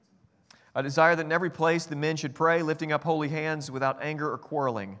I desire that in every place the men should pray, lifting up holy hands without anger or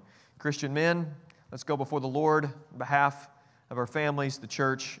quarreling. Christian men, let's go before the Lord on behalf of our families, the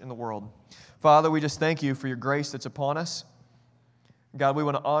church, and the world. Father, we just thank you for your grace that's upon us. God, we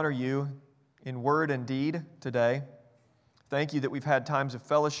want to honor you in word and deed today. Thank you that we've had times of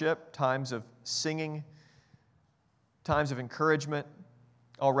fellowship, times of singing, times of encouragement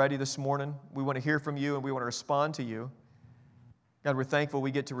already this morning. We want to hear from you and we want to respond to you. God, we're thankful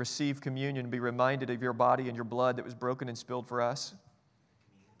we get to receive communion and be reminded of your body and your blood that was broken and spilled for us.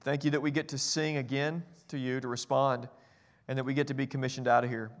 Thank you that we get to sing again to you, to respond, and that we get to be commissioned out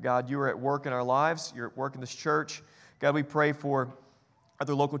of here. God, you are at work in our lives. You're at work in this church. God, we pray for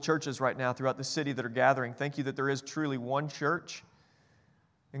other local churches right now throughout the city that are gathering. Thank you that there is truly one church.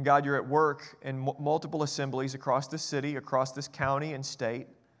 And God, you're at work in multiple assemblies across this city, across this county and state.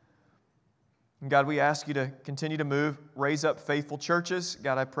 And God, we ask you to continue to move, raise up faithful churches.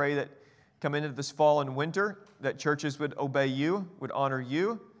 God, I pray that come into this fall and winter, that churches would obey you, would honor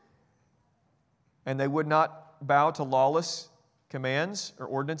you, and they would not bow to lawless commands or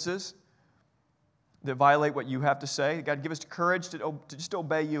ordinances that violate what you have to say. God, give us the courage to just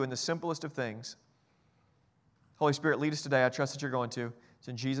obey you in the simplest of things. Holy Spirit, lead us today. I trust that you're going to. It's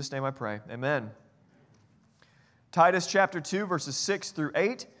in Jesus' name I pray. Amen. Titus chapter 2, verses 6 through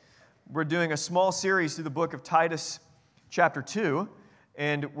 8. We're doing a small series through the book of Titus chapter 2,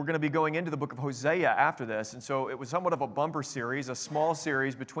 and we're going to be going into the book of Hosea after this. And so it was somewhat of a bumper series, a small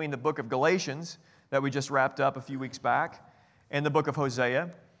series between the book of Galatians that we just wrapped up a few weeks back and the book of Hosea.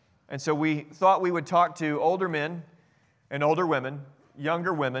 And so we thought we would talk to older men and older women,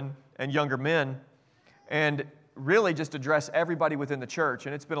 and younger men, and really just address everybody within the church.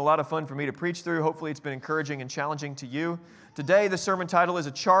 And it's been a lot of fun for me to preach through. Hopefully it's been encouraging and challenging to you. Today, the sermon title is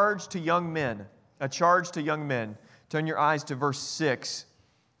A Charge to Young Men. A Charge to Young Men. Turn your eyes to verse 6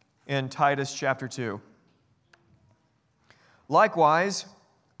 in Titus chapter 2. Likewise,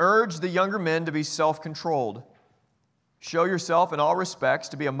 urge the younger men to be self-controlled. Show yourself in all respects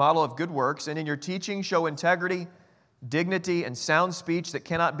to be a model of good works, and in your teaching show integrity, dignity, and sound speech that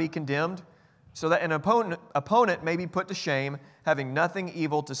cannot be condemned, so that an opponent may be put to shame, having nothing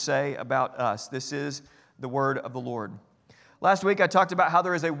evil to say about us. This is the word of the Lord. Last week I talked about how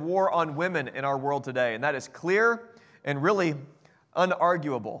there is a war on women in our world today, and that is clear and really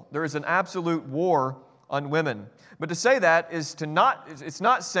unarguable. There is an absolute war on women. But to say that is it's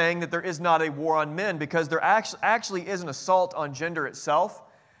not saying that there is not a war on men, because there actually is an assault on gender itself.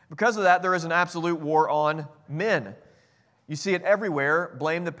 Because of that, there is an absolute war on men. You see it everywhere.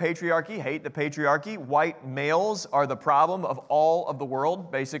 Blame the patriarchy, hate the patriarchy. White males are the problem of all of the world,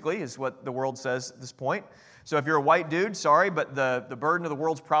 basically, is what the world says at this point. So if you're a white dude, sorry, but the burden of the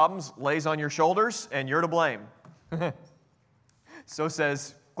world's problems lays on your shoulders, and you're to blame. So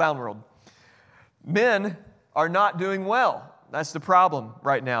says Clown World. Men are not doing well. That's the problem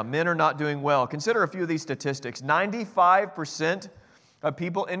right now. Men are not doing well. Consider a few of these statistics. 95% of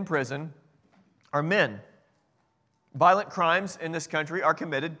people in prison are men. Violent crimes in this country are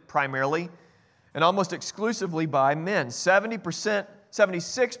committed primarily and almost exclusively by men.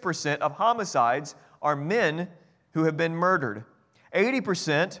 76% of homicides are men who have been murdered.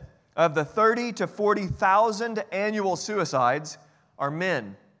 80% of the 30,000 to 40,000 annual suicides are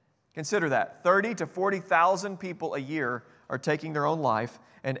men. Consider that. 30,000 to 40,000 people a year are taking their own life,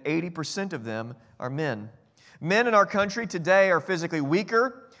 and 80% of them are men. Men in our country today are physically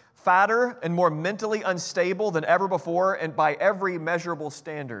weaker, fatter, and more mentally unstable than ever before, and by every measurable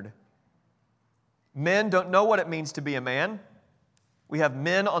standard. Men don't know what it means to be a man. We have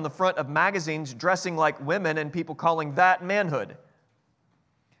men on the front of magazines dressing like women, and people calling that manhood.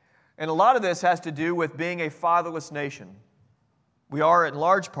 And a lot of this has to do with being a fatherless nation. We are in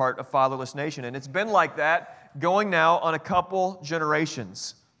large part a fatherless nation, and it's been like that going now on a couple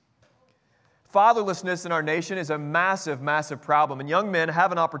generations. Fatherlessness in our nation is a massive, massive problem, and young men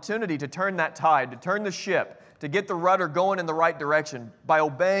have an opportunity to turn that tide, to turn the ship, to get the rudder going in the right direction by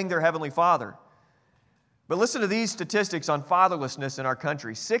obeying their Heavenly Father. But listen to these statistics on fatherlessness in our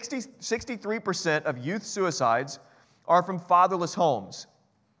country. 63% of youth suicides are from fatherless homes.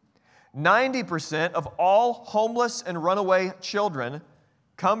 90% of all homeless and runaway children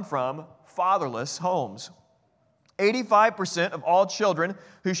come from fatherless homes. 85% of all children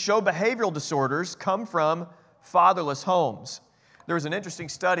who show behavioral disorders come from fatherless homes. There was an interesting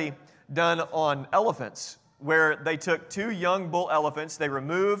study done on elephants where they took two young bull elephants, they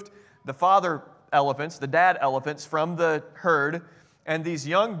removed the father elephants, the dad elephants, from the herd, and these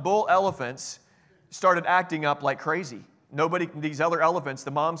young bull elephants started acting up like crazy. These other elephants,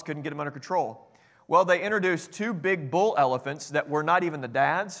 the moms couldn't get them under control. Well, they introduced two big bull elephants that were not even the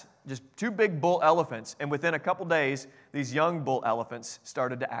dads, just two big bull elephants. And within a couple days, these young bull elephants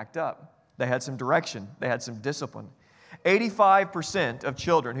started to act up. They had some direction. They had some discipline. 85% of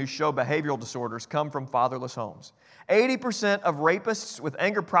children who show behavioral disorders come from fatherless homes. 80% of rapists with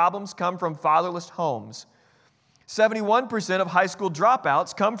anger problems come from fatherless homes. 71% of high school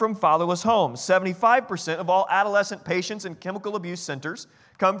dropouts come from fatherless homes. 75% of all adolescent patients in chemical abuse centers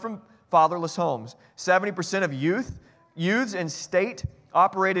come from fatherless homes. 70% of youths in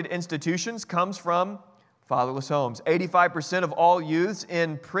state-operated institutions comes from fatherless homes. 85% of all youths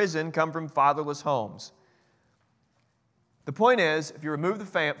in prison come from fatherless homes. The point is, if you remove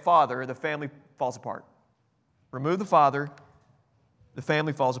the father, the family falls apart. Remove the father, the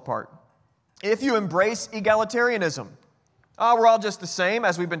family falls apart. If you embrace egalitarianism, we're all just the same,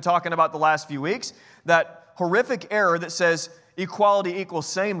 as we've been talking about the last few weeks, that horrific error that says equality equals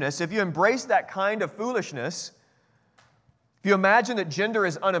sameness, if you embrace that kind of foolishness, if you imagine that gender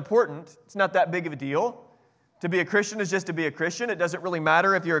is unimportant, it's not that big of a deal. To be a Christian is just to be a Christian. It doesn't really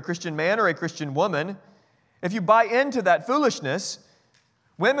matter if you're a Christian man or a Christian woman. If you buy into that foolishness,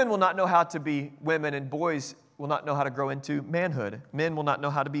 women will not know how to be women, and boys will not know how to grow into manhood. Men will not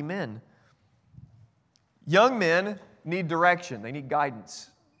know how to be men. Young men need direction. They need guidance.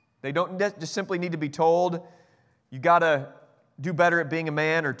 They don't just simply need to be told, you got to do better at being a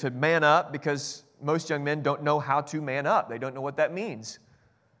man or to man up, because most young men don't know how to man up. They don't know what that means.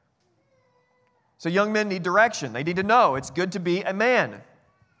 So young men need direction. They need to know it's good to be a man.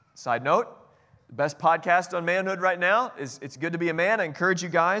 Side note, the best podcast on manhood right now is It's Good to Be a Man. I encourage you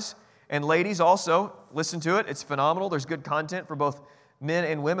guys and ladies also, listen to it. It's phenomenal. There's good content for both men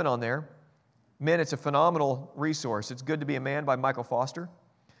and women on there. Men, it's a phenomenal resource. It's Good to Be a Man by Michael Foster.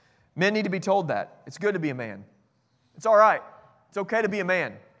 Men need to be told that. It's good to be a man. It's all right. It's okay to be a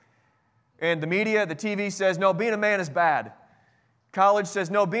man. And the media, the TV says, no, being a man is bad. College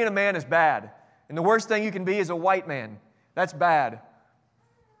says, no, being a man is bad. And the worst thing you can be is a white man. That's bad.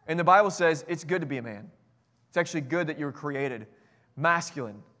 And the Bible says it's good to be a man. It's actually good that you were created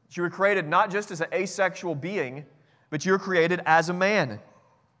masculine. You were created not just as an asexual being, but you were created as a man.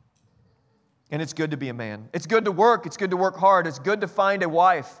 And it's good to be a man. It's good to work. It's good to work hard. It's good to find a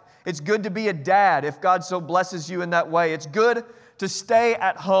wife. It's good to be a dad if God so blesses you in that way. It's good to stay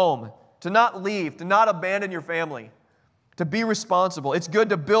at home, to not leave, to not abandon your family, to be responsible. It's good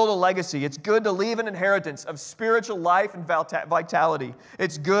to build a legacy. It's good to leave an inheritance of spiritual life and vitality.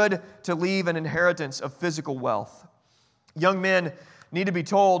 It's good to leave an inheritance of physical wealth. Young men need to be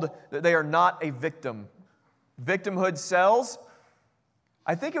told that they are not a victim. Victimhood sells.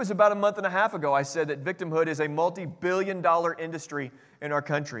 I think it was about a month and a half ago I said that victimhood is a multi-billion-dollar industry in our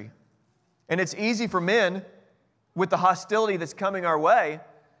country. And it's easy for men, with the hostility that's coming our way,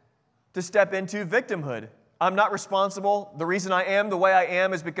 to step into victimhood. I'm not responsible. The reason I am the way I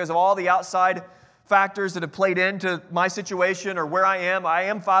am is because of all the outside factors that have played into my situation or where I am. I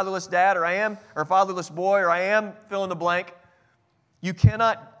am fatherless dad, or fatherless boy, or I am fill in the blank. You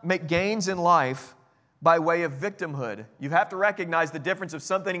cannot make gains in life by way of victimhood. You have to recognize the difference of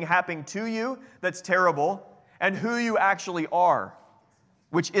something happening to you that's terrible and who you actually are,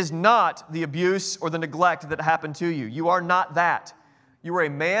 which is not the abuse or the neglect that happened to you. You are not that. You are a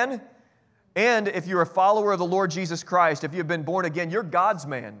man. And if you're a follower of the Lord Jesus Christ, if you've been born again, you're God's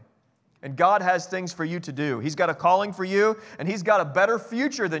man. And God has things for you to do. He's got a calling for you, and He's got a better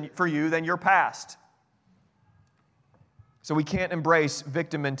future for you than your past. So we can't embrace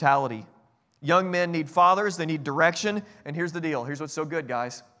victim mentality. Young men need fathers, they need direction, and here's the deal. Here's what's so good,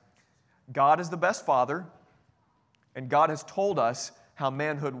 guys. God is the best father, and God has told us how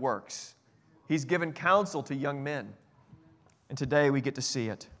manhood works. He's given counsel to young men, and today we get to see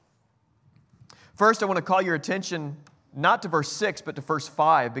it. First, I want to call your attention not to verse 6, but to verse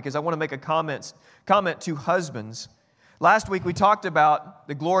 5, because I want to make a comment to husbands. Last week, we talked about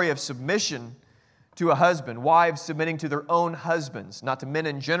the glory of submission to a husband, wives submitting to their own husbands, not to men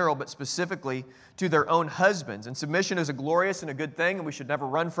in general, but specifically to their own husbands. And submission is a glorious and a good thing, and we should never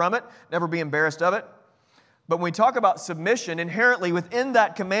run from it, never be embarrassed of it. But when we talk about submission, inherently within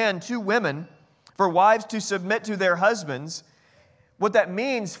that command to women, for wives to submit to their husbands, what that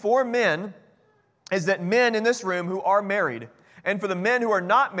means for men is that men in this room who are married, and for the men who are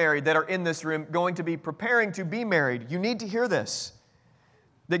not married that are in this room going to be preparing to be married, you need to hear this.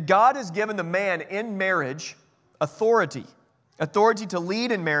 That God has given the man in marriage authority to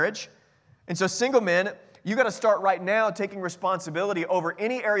lead in marriage. And so single men, you got to start right now taking responsibility over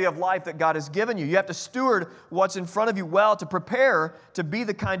any area of life that God has given you. You have to steward what's in front of you well to prepare to be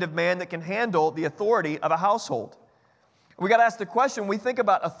the kind of man that can handle the authority of a household. We got to ask the question, we think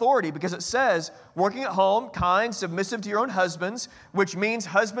about authority, because it says, working at home, kind, submissive to your own husbands, which means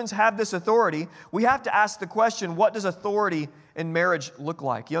husbands have this authority. We have to ask the question, what does authority in marriage look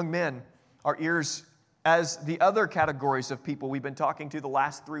like? Young men, our ears, as the other categories of people we've been talking to the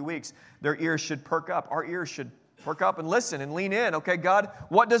last 3 weeks, their ears should perk up. Our ears should perk up and listen and lean in. Okay, God,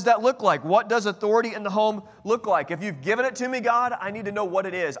 what does that look like? What does authority in the home look like? If you've given it to me, God, I need to know what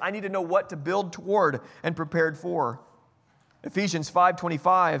it is. I need to know what to build toward and prepared for. Ephesians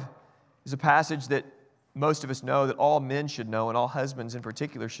 5:25 is a passage that most of us know, that all men should know, and all husbands in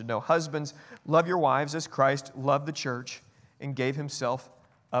particular should know. Husbands, love your wives as Christ loved the church and gave himself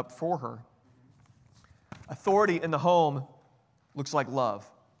up for her. Authority in the home looks like love.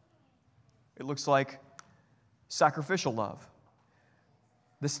 It looks like sacrificial love.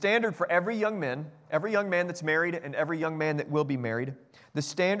 The standard for every young man that's married and every young man that will be married, the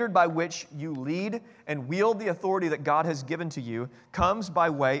standard by which you lead and wield the authority that God has given to you comes by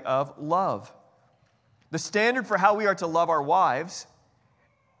way of love. The standard for how we are to love our wives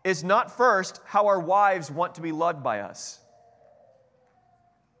is not first how our wives want to be loved by us.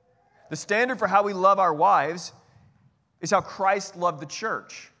 The standard for how we love our wives is how Christ loved the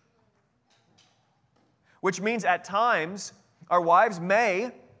church. Which means at times, our wives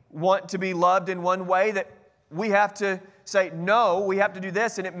may want to be loved in one way that we have to say, no, we have to do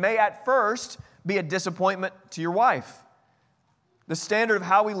this, and it may at first be a disappointment to your wife. The standard of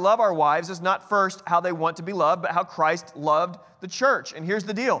how we love our wives is not first how they want to be loved, but how Christ loved the church. And here's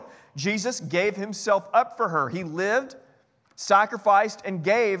the deal. Jesus gave himself up for her. He lived, sacrificed, and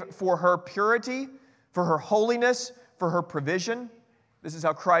gave for her purity, for her holiness, for her provision. This is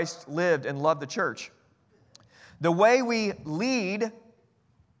how Christ lived and loved the church. The way we lead,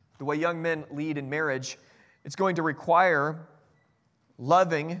 the way young men lead in marriage, it's going to require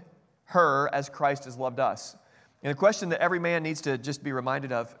loving her as Christ has loved us. And the question that every man needs to just be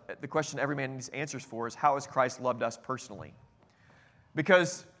reminded of, the question every man needs answers for is, how has Christ loved us personally?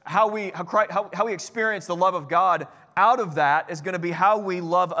 Because how we experience the love of God out of that is going to be how we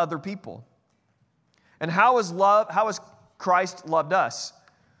love other people. And how has Christ loved us?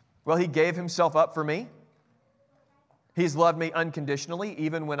 Well, he gave himself up for me. He's loved me unconditionally.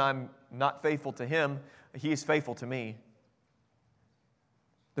 Even when I'm not faithful to him, he is faithful to me.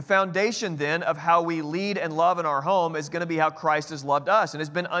 The foundation then of how we lead and love in our home is going to be how Christ has loved us, and it's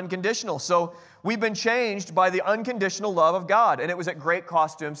been unconditional. So we've been changed by the unconditional love of God, and it was at great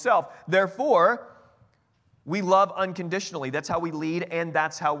cost to himself. Therefore, we love unconditionally. That's how we lead, and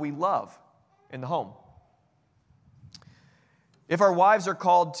that's how we love in the home. If our wives are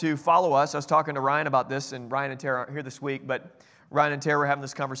called to follow us, I was talking to Ryan about this, and Ryan and Tara aren't here this week, but Ryan and Tara were having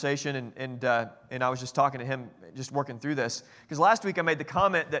this conversation, and I was just talking to him, just working through this. Because last week I made the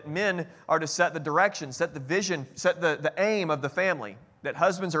comment that men are to set the direction, set the vision, set the aim of the family, that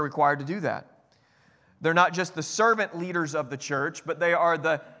husbands are required to do that. They're not just the servant leaders of the church, but they are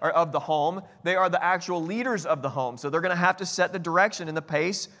of the home. They are the actual leaders of the home. So they're going to have to set the direction and the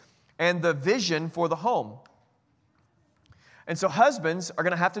pace and the vision for the home. And so husbands are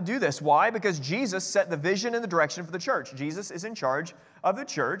going to have to do this. Why? Because Jesus set the vision and the direction for the church. Jesus is in charge of the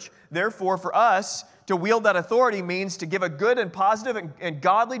church. Therefore, for us to wield that authority means to give a good and positive and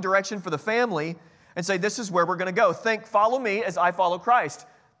godly direction for the family and say, this is where we're going to go. Follow me as I follow Christ.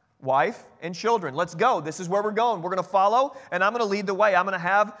 Wife and children, let's go. This is where we're going. We're going to follow, and I'm going to lead the way. I'm going to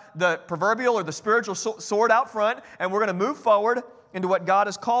have the proverbial or the spiritual sword out front, and we're going to move forward into what God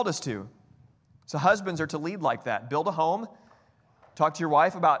has called us to. So husbands are to lead like that. Build a home. Talk to your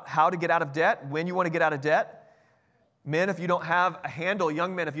wife about how to get out of debt, when you want to get out of debt. Men, if you don't have a handle,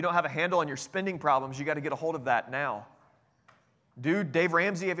 young men, if you don't have a handle on your spending problems, you got to get a hold of that now. Do Dave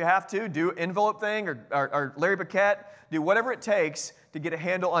Ramsey if you have to. Do envelope thing or Larry Burkett. Do whatever it takes to get a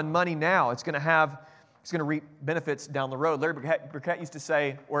handle on money now. It's going to reap benefits down the road. Larry Burkett used to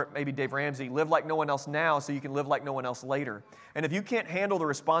say, or maybe Dave Ramsey, live like no one else now so you can live like no one else later. And if you can't handle the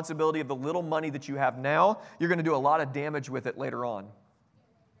responsibility of the little money that you have now, you're going to do a lot of damage with it later on.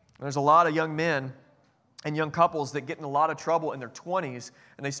 There's a lot of young men and young couples that get in a lot of trouble in their 20s,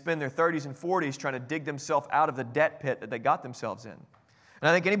 and they spend their 30s and 40s trying to dig themselves out of the debt pit that they got themselves in. And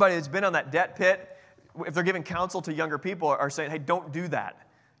I think anybody that's been on that debt pit, if they're giving counsel to younger people, are saying, hey, don't do that.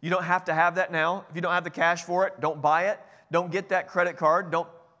 You don't have to have that now. If you don't have the cash for it, don't buy it. Don't get that credit card. Don't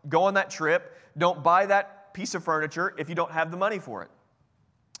go on that trip. Don't buy that piece of furniture if you don't have the money for it.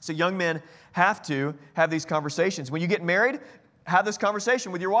 So young men have to have these conversations. When you get married, have this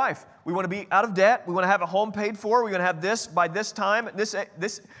conversation with your wife. We want to be out of debt. We want to have a home paid for. We want to have this by this time, at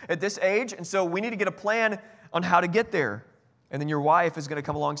this age. And so we need to get a plan on how to get there. And then your wife is going to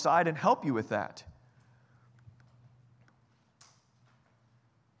come alongside and help you with that.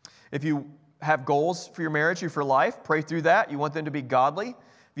 If you have goals for your marriage or for life, pray through that. You want them to be godly.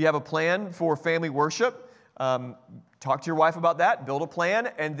 If you have a plan for family worship, talk to your wife about that, build a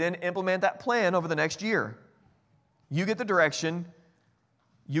plan, and then implement that plan over the next year. You get the direction,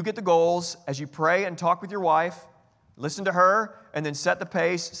 you get the goals as you pray and talk with your wife, listen to her, and then set the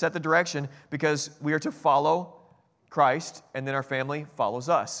pace, set the direction, because we are to follow Christ, and then our family follows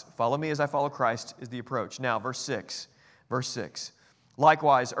us. Follow me as I follow Christ is the approach. Now, verse 6.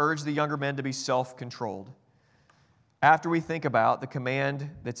 Likewise, urge the younger men to be self-controlled. After we think about the command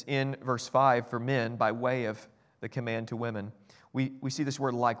that's in verse 5 for men by way of the command to women, we see this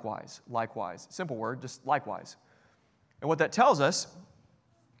word likewise. Likewise. Simple word, just likewise. And what that tells us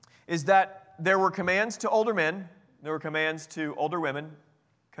is that there were commands to older men, there were commands to older women,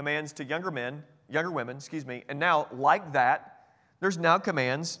 commands to younger women, and now, like that, there's now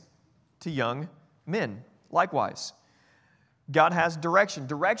commands to young men. Likewise, God has direction.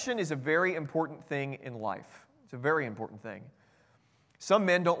 Direction is a very important thing in life. It's a very important thing. Some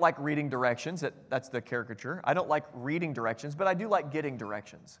men don't like reading directions. That's the caricature. I don't like reading directions, but I do like getting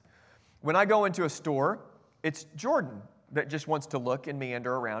directions. When I go into a store, it's Jordan that just wants to look and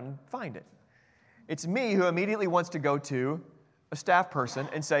meander around and find it. It's me who immediately wants to go to a staff person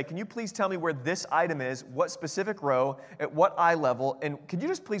and say, can you please tell me where this item is, what specific row, at what eye level, and could you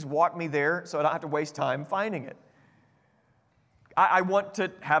just please walk me there so I don't have to waste time finding it? I want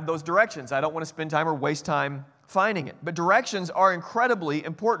to have those directions. I don't want to spend time or waste time finding it. But directions are incredibly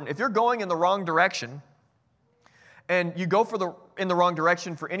important. If you're going in the wrong direction, and you go in the wrong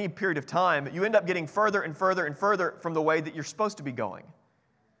direction for any period of time, you end up getting further and further and further from the way that you're supposed to be going.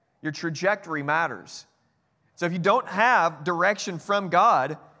 Your trajectory matters. So if you don't have direction from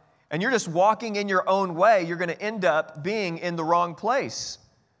God, and you're just walking in your own way, you're going to end up being in the wrong place.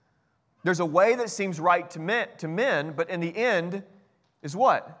 There's a way that seems right to men, but in the end is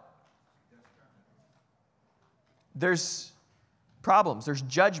what? There's problems. There's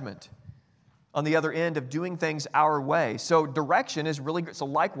judgment on the other end of doing things our way. So direction is really good. So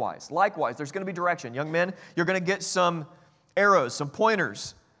likewise, there's going to be direction. Young men, you're going to get some arrows, some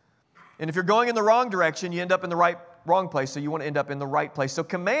pointers. And if you're going in the wrong direction, you end up in the wrong place. So you want to end up in the right place. So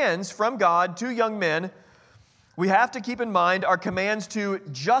commands from God to young men, we have to keep in mind are commands to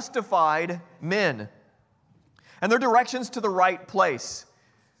justified men. And they're directions to the right place.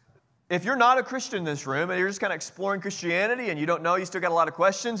 If you're not a Christian in this room and you're just kind of exploring Christianity and you don't know, you still got a lot of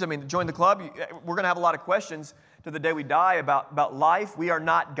questions. I mean, join the club. We're going to have a lot of questions to the day we die about life. We are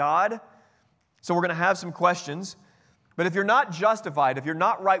not God. So we're going to have some questions. But if you're not justified, if you're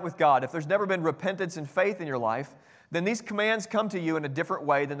not right with God, if there's never been repentance and faith in your life, then these commands come to you in a different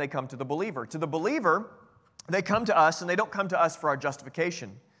way than they come to the believer. To the believer, they come to us, and they don't come to us for our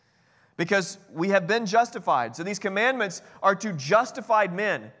justification, because we have been justified. So these commandments are to justified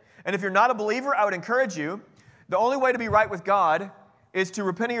men. And if you're not a believer, I would encourage you, the only way to be right with God is to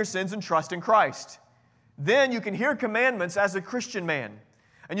repent of your sins and trust in Christ. Then you can hear commandments as a Christian man,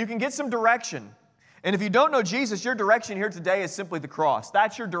 and you can get some direction. And if you don't know Jesus, your direction here today is simply the cross.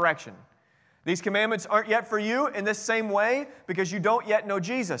 That's your direction. These commandments aren't yet for you in this same way because you don't yet know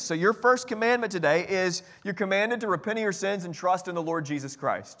Jesus. So your first commandment today is you're commanded to repent of your sins and trust in the Lord Jesus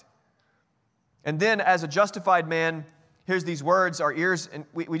Christ. And then as a justified man, here's these words, our ears, and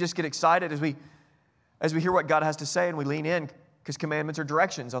we just get excited as we hear what God has to say, and we lean in because commandments are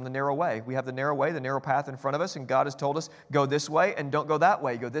directions on the narrow way. We have the narrow way, the narrow path in front of us, and God has told us, go this way and don't go that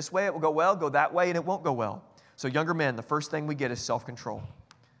way. Go this way, it will go well. Go that way, and it won't go well. So younger men, the first thing we get is self-control.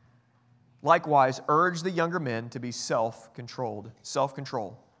 Likewise, urge the younger men to be self-controlled.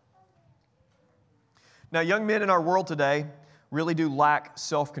 Self-control. Now, young men in our world today really do lack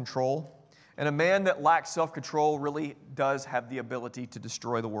self-control. And a man that lacks self-control really does have the ability to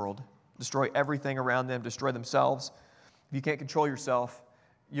destroy the world, destroy everything around them, destroy themselves. If you can't control yourself,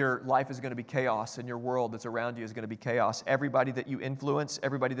 your life is going to be chaos, and your world that's around you is going to be chaos. Everybody that you influence,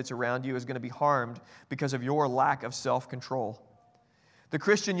 everybody that's around you is going to be harmed because of your lack of self-control. The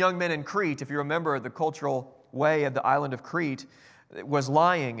Christian young men in Crete, if you remember the cultural way of the island of Crete, it was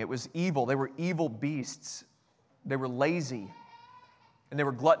lying, it was evil. They were evil beasts. They were lazy, and they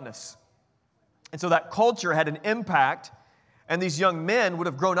were gluttonous. And so that culture had an impact, and these young men would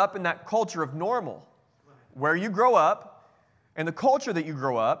have grown up in that culture of normal. Where you grow up, and the culture that you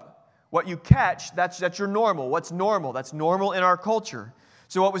grow up, what you catch, that's your normal. What's normal? That's normal in our culture.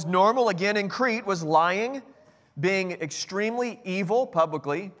 So what was normal, again, in Crete was lying, being extremely evil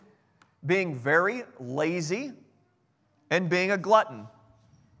publicly, being very lazy, and being a glutton.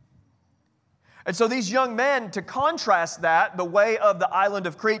 And so these young men, to contrast that, the way of the island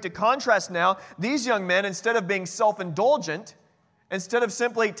of Crete, to contrast now, these young men, instead of being self-indulgent instead of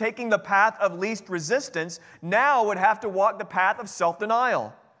simply taking the path of least resistance, now would have to walk the path of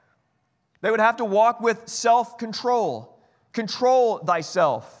self-denial. They would have to walk with self-control. Control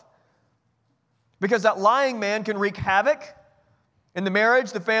thyself. Because that lying man can wreak havoc in the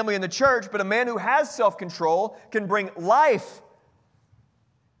marriage, the family, and the church, but a man who has self-control can bring life,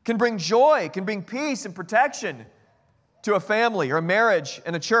 can bring joy, can bring peace and protection to a family or a marriage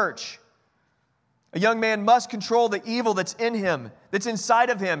and a church. A young man must control the evil that's in him, that's inside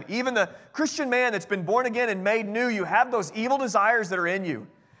of him. Even the Christian man that's been born again and made new, you have those evil desires that are in you.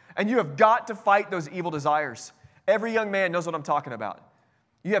 And you have got to fight those evil desires. Every young man knows what I'm talking about.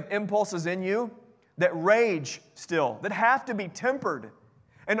 You have impulses in you that rage still, that have to be tempered.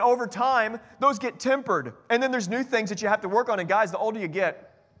 And over time, those get tempered. And then there's new things that you have to work on. And guys, the older you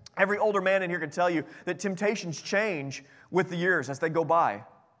get, every older man in here can tell you that temptations change with the years as they go by.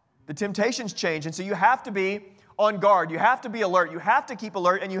 The temptations change, and so you have to be on guard. You have to be alert. You have to keep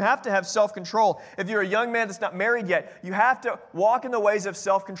alert, and you have to have self-control. If you're a young man that's not married yet, you have to walk in the ways of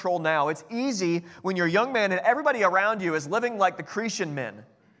self-control now. It's easy when you're a young man and everybody around you is living like the Cretan men.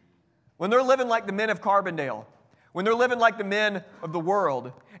 When they're living like the men of Carbondale, when they're living like the men of the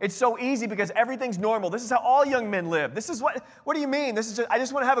world, it's so easy because everything's normal. This is how all young men live. This is what do you mean? I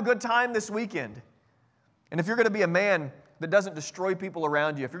just want to have a good time this weekend. And if you're going to be a man that doesn't destroy people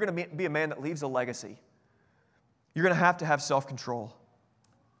around you, if you're going to be a man that leaves a legacy, you're going to have self-control.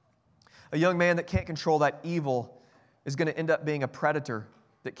 A young man that can't control that evil is going to end up being a predator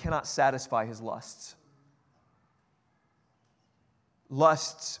that cannot satisfy his lusts.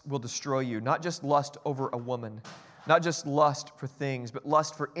 Lusts will destroy you, not just lust over a woman, not just lust for things, but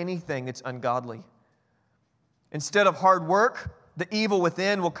lust for anything that's ungodly. Instead of hard work, the evil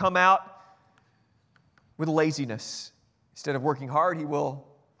within will come out with laziness. Instead of working hard, he will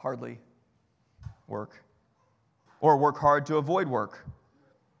hardly work, or work hard to avoid work.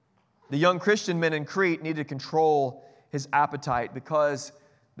 The young Christian men in Crete needed to control his appetite because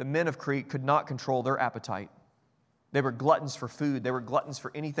the men of Crete could not control their appetite. They were gluttons for food. They were gluttons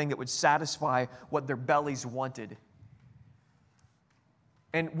for anything that would satisfy what their bellies wanted.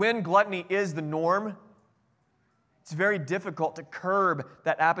 And when gluttony is the norm, it's very difficult to curb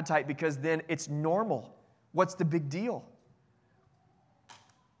that appetite because then it's normal. What's the big deal?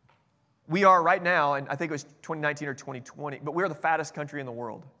 We are right now, and I think it was 2019 or 2020, but we're the fattest country in the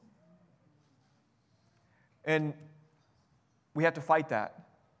world. And we have to fight that.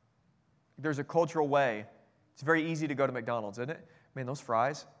 There's a cultural way. It's very easy to go to McDonald's, isn't it? Man, those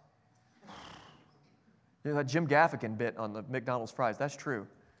fries. You know, that Jim Gaffigan bit on the McDonald's fries, that's true.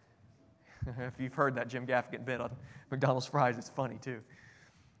 If you've heard that Jim Gaffigan bit on McDonald's fries, it's funny too.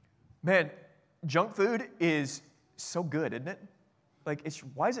 Man, junk food is so good, isn't it? Like,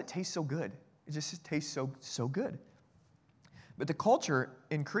 why does it taste so good? It just tastes so good. But the culture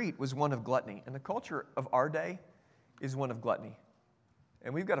in Crete was one of gluttony, and the culture of our day is one of gluttony.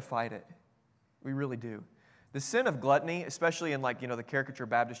 And we've got to fight it. We really do. The sin of gluttony, especially in the caricature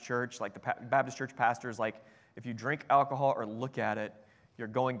Baptist church, like the Baptist church pastors, like if you drink alcohol or look at it, you're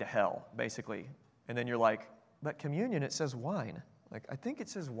going to hell, basically. And then you're like, but communion, it says wine. Like, I think it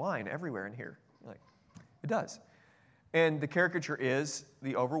says wine everywhere in here. Like, it does. And the caricature is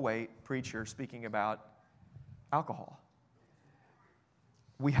the overweight preacher speaking about alcohol.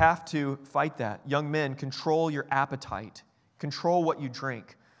 We have to fight that. Young men, control your appetite. Control what you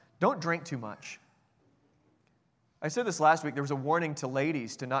drink. Don't drink too much. I said this last week. There was a warning to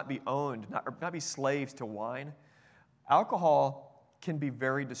ladies to not be owned, not be slaves to wine. Alcohol can be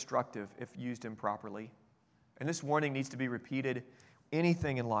very destructive if used improperly. And this warning needs to be repeated.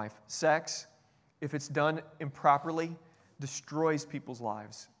 Anything in life. Sex, if it's done improperly, destroys people's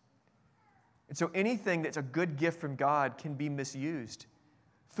lives. And so anything that's a good gift from God can be misused.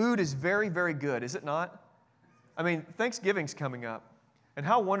 Food is very, very good, is it not? I mean, Thanksgiving's coming up. And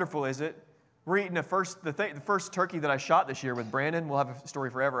how wonderful is it? We're eating the first turkey that I shot this year with Brandon. We'll have a story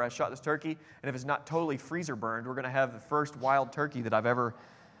forever. I shot this turkey, and if it's not totally freezer burned, we're going to have the first wild turkey that I've ever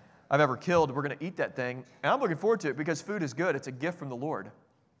killed. We're going to eat that thing. And I'm looking forward to it because food is good. It's a gift from the Lord.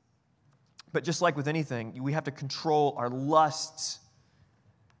 But just like with anything, we have to control our lusts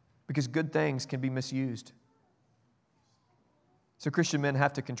because good things can be misused. So Christian men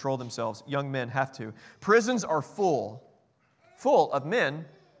have to control themselves. Young men have to. Prisons are full of men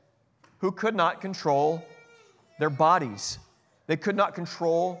who could not control their bodies. They could not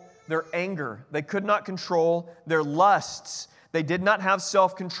control their anger. They could not control their lusts. They did not have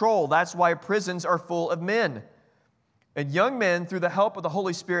self-control. That's why prisons are full of men. And young men, through the help of the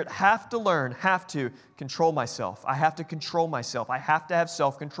Holy Spirit, have to control myself. I have to control myself. I have to have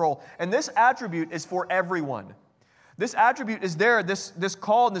self-control. And this attribute is for everyone. This attribute is there. This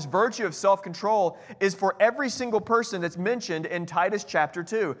call and this virtue of self-control is for every single person that's mentioned in Titus chapter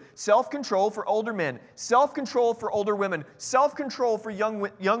 2. Self-control for older men, self-control for older women, self-control for young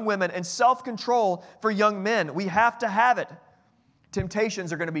women, and self-control for young men. We have to have it.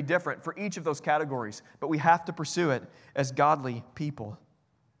 Temptations are going to be different for each of those categories, but we have to pursue it as godly people.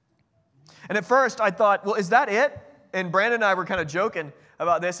 And at first I thought, well, is that it? And Brandon and I were kind of joking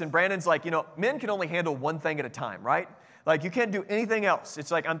about this, and Brandon's like, men can only handle one thing at a time, right? Like, you can't do anything else.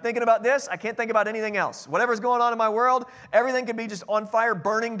 It's like, I'm thinking about this, I can't think about anything else. Whatever's going on in my world, everything can be just on fire,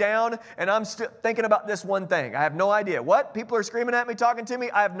 burning down, and I'm still thinking about this one thing. I have no idea. What? People are screaming at me, talking to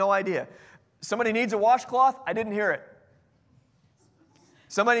me? I have no idea. Somebody needs a washcloth? I didn't hear it.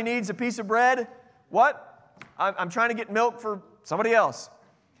 Somebody needs a piece of bread? What? I'm trying to get milk for somebody else.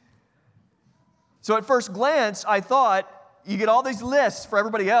 So at first glance, I thought, you get all these lists for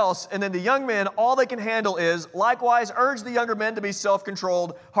everybody else, and then the young men, all they can handle is, likewise, urge the younger men to be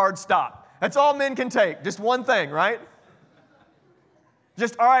self-controlled, hard stop. That's all men can take, just one thing, right?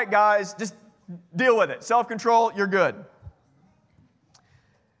 Just, all right, guys, just deal with it. Self-control, you're good.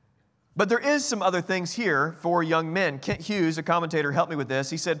 But there is some other things here for young men. Kent Hughes, a commentator, helped me with this.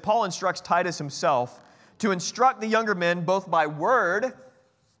 He said, Paul instructs Titus himself to instruct the younger men both by word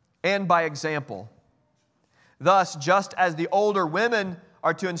and by example. Thus, just as the older women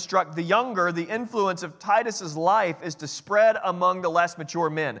are to instruct the younger, the influence of Titus's life is to spread among the less mature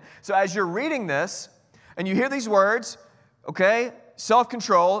men. So as you're reading this, and you hear these words, okay,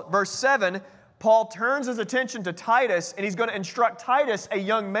 self-control, verse 7, Paul turns his attention to Titus, and he's going to instruct Titus, a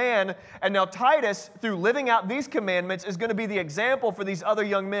young man, and now Titus, through living out these commandments, is going to be the example for these other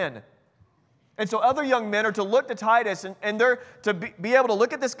young men. And so other young men are to look to Titus, and they're to be able to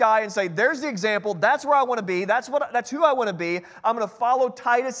look at this guy and say, there's the example, that's where I want to be, that's who I want to be, I'm going to follow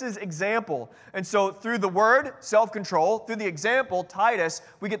Titus's example. And so through the word, self-control, through the example, Titus,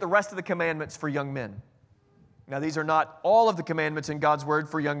 we get the rest of the commandments for young men. Now these are not all of the commandments in God's word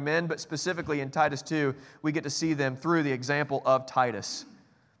for young men, but specifically in Titus 2, we get to see them through the example of Titus.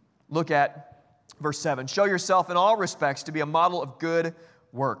 Look at verse 7. Show yourself in all respects to be a model of good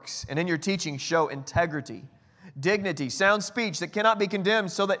works, and in your teaching show integrity, dignity, sound speech that cannot be condemned,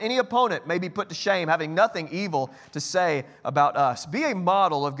 so that any opponent may be put to shame, having nothing evil to say about us. Be a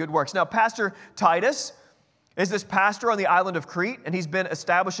model of good works. Now, Pastor Titus is this pastor on the island of Crete, and he's been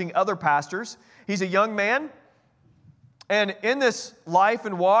establishing other pastors. He's a young man, and in this life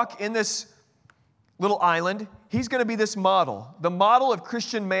and walk, in this little island, he's going to be this model, the model of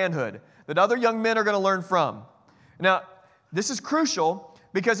Christian manhood that other young men are going to learn from. Now, this is crucial,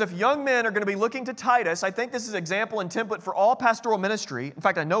 because if young men are going to be looking to Titus, I think this is an example and template for all pastoral ministry. In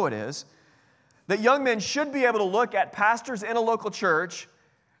fact, I know it is. That young men should be able to look at pastors in a local church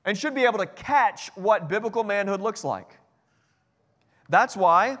and should be able to catch what biblical manhood looks like. That's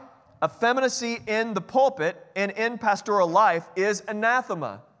why effeminacy in the pulpit and in pastoral life is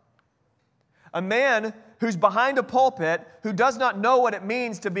anathema. A man who's behind a pulpit, who does not know what it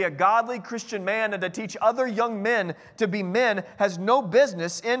means to be a godly Christian man and to teach other young men to be men, has no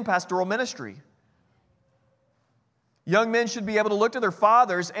business in pastoral ministry. Young men should be able to look to their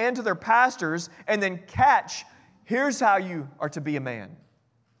fathers and to their pastors and then catch, here's how you are to be a man.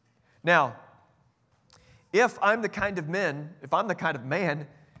 Now, if I'm the kind of man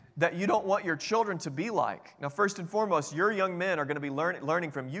that you don't want your children to be like, now first and foremost, your young men are going to be learning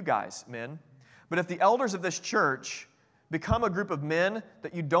from you guys, men. But if the elders of this church become a group of men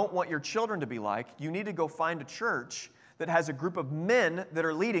that you don't want your children to be like, you need to go find a church that has a group of men that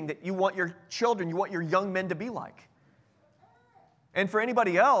are leading that you want your children, you want your young men to be like. And for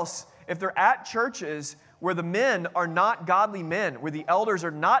anybody else, if they're at churches where the men are not godly men, where the elders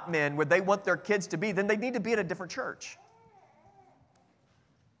are not men, where they want their kids to be, then they need to be at a different church.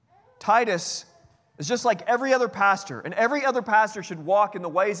 Titus is just like every other pastor, and every other pastor should walk in the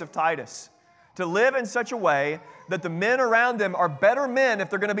ways of Titus, to live in such a way that the men around them are better men if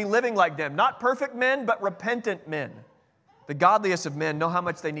they're going to be living like them. Not perfect men, but repentant men. The godliest of men know how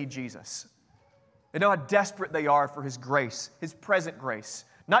much they need Jesus. They know how desperate they are for His grace, His present grace.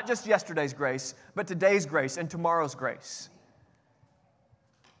 Not just yesterday's grace, but today's grace and tomorrow's grace.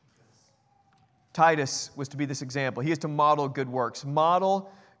 Titus was to be this example. He is to model good works.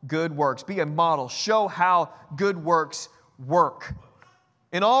 Model good works. Be a model. Show how good works work.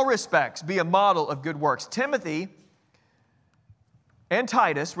 In all respects, be a model of good works. Timothy and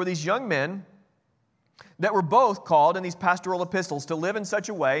Titus were these young men that were both called in these pastoral epistles to live in such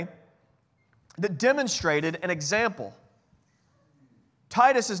a way that demonstrated an example.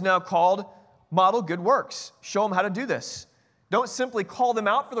 Titus is now called model good works. Show them how to do this. Don't simply call them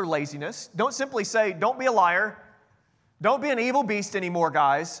out for their laziness. Don't simply say, don't be a liar. Don't be an evil beast anymore,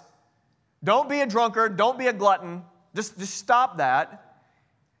 guys. Don't be a drunkard. Don't be a glutton. Just stop that.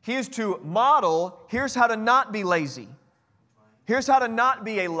 He is to model, here's how to not be lazy. Here's how to not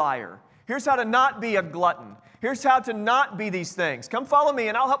be a liar. Here's how to not be a glutton. Here's how to not be these things. Come follow me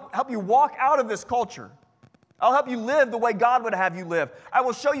and I'll help you walk out of this culture. I'll help you live the way God would have you live. I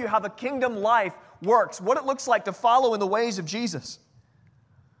will show you how the kingdom life works, what it looks like to follow in the ways of Jesus.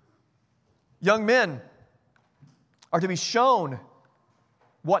 Young men are to be shown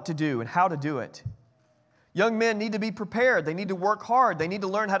what to do and how to do it. Young men need to be prepared. They need to work hard. They need to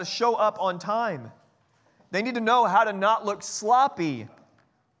learn how to show up on time. They need to know how to not look sloppy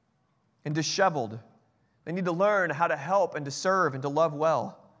and disheveled. They need to learn how to help and to serve and to love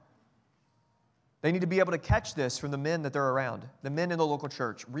well. They need to be able to catch this from the men that they're around, the men in the local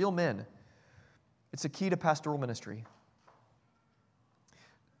church, real men. It's a key to pastoral ministry.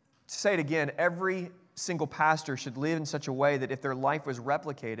 To say it again, every single pastor should live in such a way that if their life was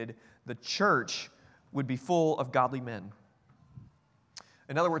replicated, the church would be full of godly men.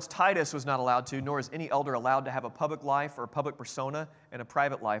 In other words, Titus was not allowed to, nor is any elder allowed to have a public life or a public persona and a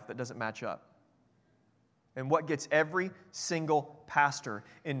private life that doesn't match up. And what gets every single pastor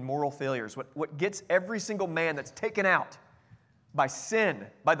in moral failures, what gets every single man that's taken out by sin,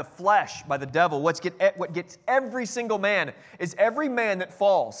 by the flesh, by the devil, what gets every single man is every man that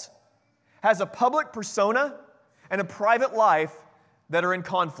falls has a public persona and a private life that are in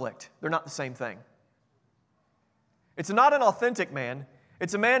conflict. They're not the same thing. It's not an authentic man.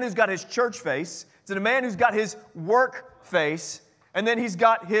 It's a man who's got his church face. It's a man who's got his work face. And then he's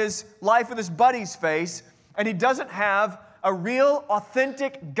got his life with his buddy's face. And he doesn't have a real,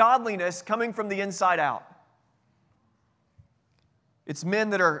 authentic godliness coming from the inside out. It's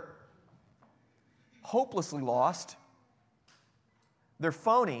men that are hopelessly lost. They're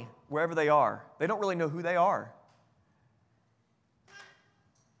phony wherever they are. They don't really know who they are.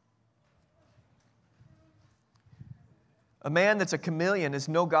 A man that's a chameleon is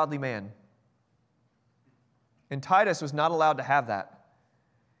no godly man. And Titus was not allowed to have that.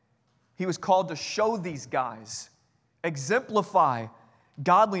 He was called to show these guys, exemplify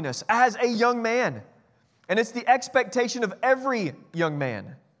godliness as a young man. And it's the expectation of every young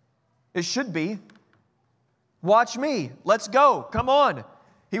man. It should be. Watch me. Let's go. Come on.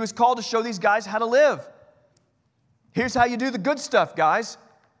 He was called to show these guys how to live. Here's how you do the good stuff, guys.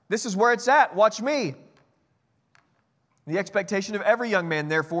 This is where it's at. Watch me. The expectation of every young man,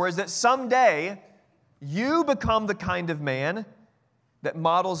 therefore, is that someday you become the kind of man that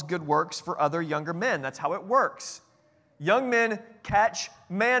models good works for other younger men. That's how it works. Young men catch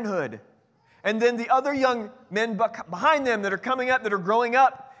manhood. And then the other young men behind them that are coming up, that are growing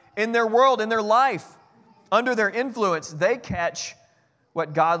up in their world, in their life, under their influence, they catch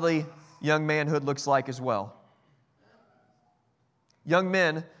what godly young manhood looks like as well. Young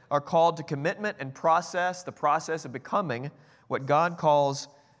men are called to commitment and the process of becoming what God calls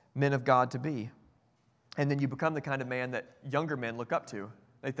men of God to be. And then you become the kind of man that younger men look up to.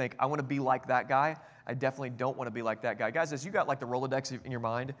 They think, I want to be like that guy. I definitely don't want to be like that guy. Guys, as you got like the Rolodex in your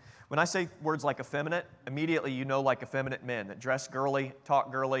mind, when I say words like effeminate, immediately you know like effeminate men that dress girly,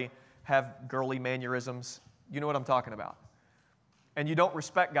 talk girly, have girly mannerisms. You know what I'm talking about. And you don't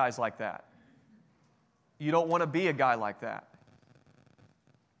respect guys like that. You don't want to be a guy like that.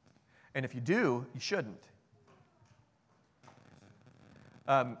 And if you do, you shouldn't.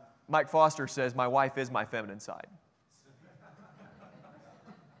 Mike Foster says, my wife is my feminine side.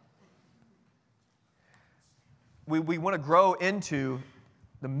 We want to grow into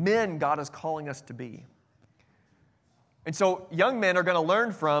the men God is calling us to be. And so young men are going to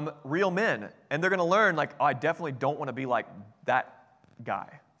learn from real men. And they're going to learn, like, oh, I definitely don't want to be like that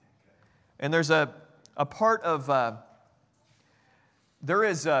guy. And there's a part of,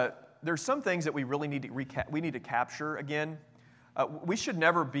 there's some things that we really need to capture again. We should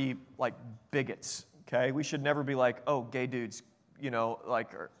never be like bigots, okay? We should never be like, oh, gay dudes,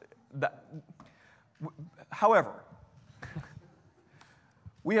 like that. However,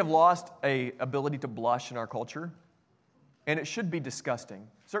 we have lost an ability to blush in our culture, and it should be disgusting.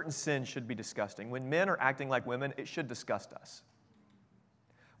 Certain sins should be disgusting. When men are acting like women, it should disgust us.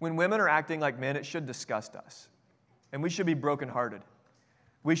 When women are acting like men, it should disgust us. And we should be brokenhearted.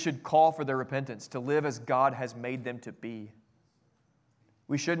 We should call for their repentance, to live as God has made them to be.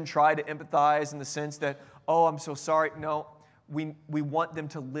 We shouldn't try to empathize in the sense that, oh, I'm so sorry. No, we want them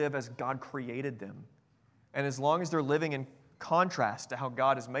to live as God created them. And as long as they're living in contrast to how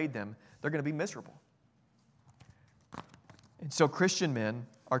God has made them, they're going to be miserable. And so Christian men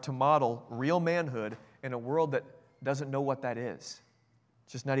are to model real manhood in a world that doesn't know what that is.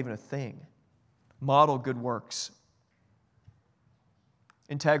 It's just not even a thing. Model good works.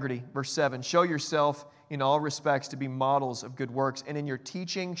 Integrity, verse 7. Show yourself in all respects to be models of good works, and in your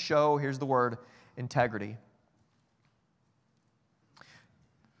teaching show, here's the word, integrity.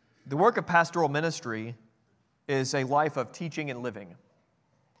 The work of pastoral ministry is a life of teaching and living.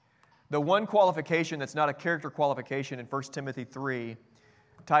 The one qualification that's not a character qualification in 1 Timothy 3,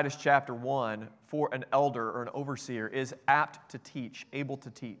 Titus chapter 1, for an elder or an overseer is apt to teach, able to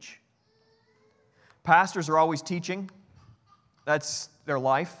teach. Pastors are always teaching. That's their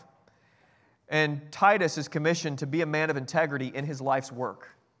life. And Titus is commissioned to be a man of integrity in his life's work.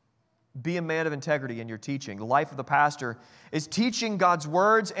 Be a man of integrity in your teaching. The life of the pastor is teaching God's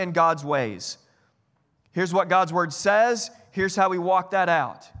words and God's ways. Here's what God's word says. Here's how we walk that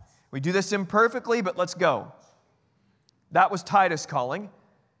out. We do this imperfectly, but let's go. That was Titus' calling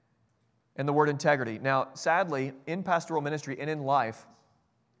and the word integrity. Now, sadly, in pastoral ministry and in life,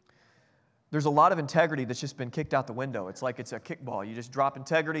 there's a lot of integrity that's just been kicked out the window. It's like it's a kickball. You just drop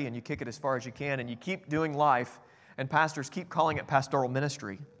integrity and you kick it as far as you can, and you keep doing life, and pastors keep calling it pastoral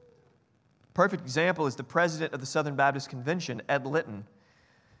ministry. Perfect example is the president of the Southern Baptist Convention, Ed Litton.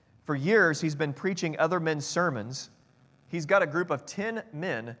 For years, he's been preaching other men's sermons. He's got a group of 10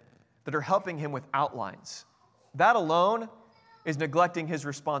 men that are helping him with outlines. That alone is neglecting his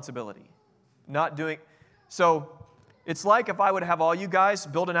responsibility. So it's like if I would have all you guys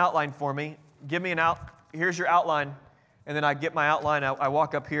build an outline for me, give me here's your outline, and then I get my outline, I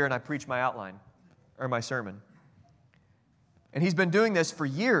walk up here and I preach my outline, or my sermon. And he's been doing this for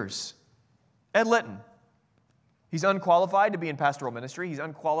years. Ed Litton, he's unqualified to be in pastoral ministry. He's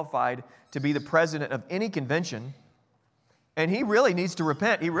unqualified to be the president of any convention. And he really needs to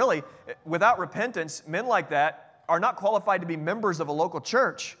repent. Without repentance, men like that are not qualified to be members of a local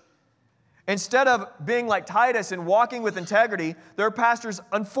church. Instead of being like Titus and walking with integrity, there are pastors,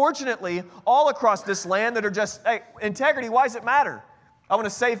 unfortunately, all across this land that are just, hey, integrity, why does it matter? I want to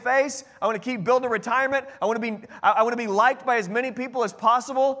save face. I want to keep building a retirement. I want to be liked by as many people as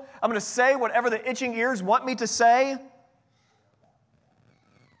possible. I'm going to say whatever the itching ears want me to say.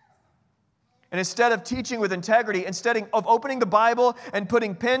 And instead of teaching with integrity, instead of opening the Bible and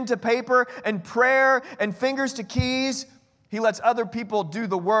putting pen to paper and prayer and fingers to keys, he lets other people do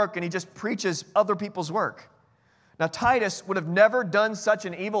the work, and he just preaches other people's work. Now, Titus would have never done such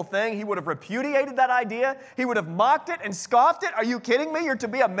an evil thing. He would have repudiated that idea. He would have mocked it and scoffed it. Are you kidding me? You're to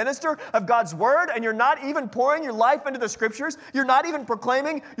be a minister of God's word, and you're not even pouring your life into the scriptures. You're not even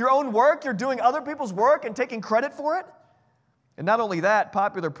proclaiming your own work. You're doing other people's work and taking credit for it. And not only that,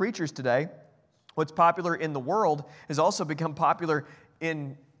 popular preachers today, what's popular in the world has also become popular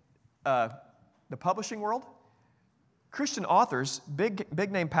in the publishing world. Christian authors,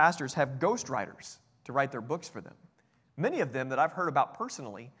 big-name pastors, have ghostwriters to write their books for them. Many of them that I've heard about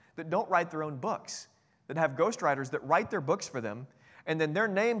personally that don't write their own books, that have ghostwriters that write their books for them, and then their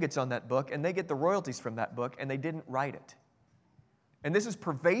name gets on that book, and they get the royalties from that book, and they didn't write it. And this is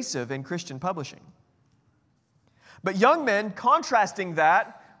pervasive in Christian publishing. But young men, contrasting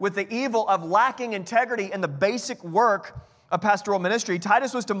that with the evil of lacking integrity in the basic work of pastoral ministry,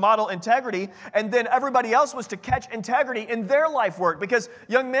 Titus was to model integrity, and then everybody else was to catch integrity in their life work. Because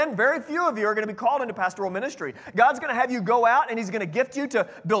young men, very few of you are going to be called into pastoral ministry. God's going to have you go out, and He's going to gift you to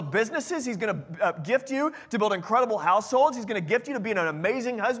build businesses. He's going to gift you to build incredible households. He's going to gift you to be an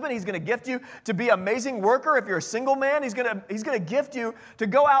amazing husband. He's going to gift you to be an amazing worker. If you're a single man, He's going to gift you to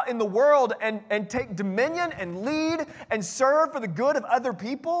go out in the world and take dominion and lead and serve for the good of other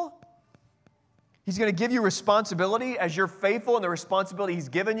people. He's going to give you responsibility. As you're faithful in the responsibility He's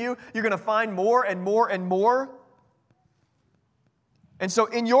given you, you're going to find more and more and more. And so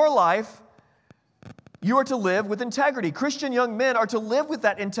in your life, you are to live with integrity. Christian young men are to live with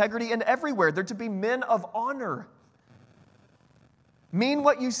that integrity in everywhere. They're to be men of honor. Mean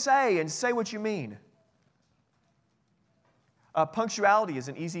what you say and say what you mean. Punctuality is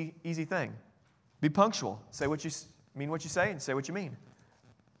an easy thing. Be punctual. Mean what you say and say what you mean.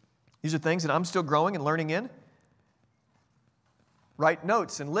 These are things that I'm still growing and learning in. Write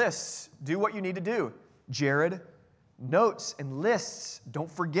notes and lists. Do what you need to do. Jared, notes and lists. Don't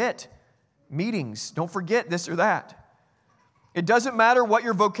forget. Meetings. Don't forget this or that. It doesn't matter what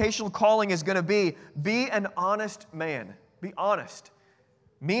your vocational calling is going to be. Be an honest man. Be honest.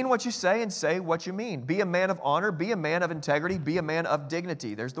 Mean what you say and say what you mean. Be a man of honor. Be a man of integrity. Be a man of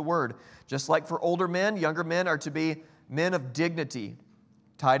dignity. There's the word. Just like for older men, younger men are to be men of dignity.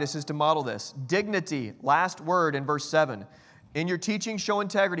 Titus is to model this. Dignity, last word in verse 7. In your teaching, show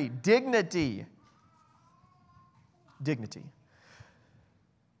integrity. Dignity. Dignity.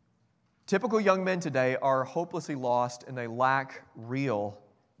 Typical young men today are hopelessly lost, and they lack real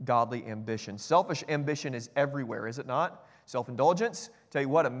godly ambition. Selfish ambition is everywhere, is it not? Self-indulgence, Tell you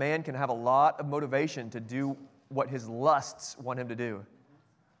what, a man can have a lot of motivation to do what his lusts want him to do.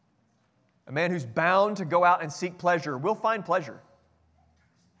 A man who's bound to go out and seek pleasure will find pleasure.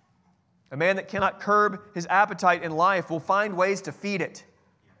 A man that cannot curb his appetite in life will find ways to feed it.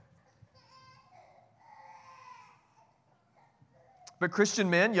 But Christian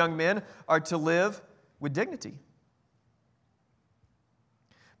men, young men, are to live with dignity.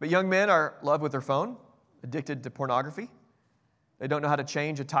 But young men are in love with their phone, addicted to pornography. They don't know how to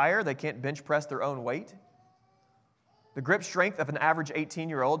change a tire. They can't bench press their own weight. The grip strength of an average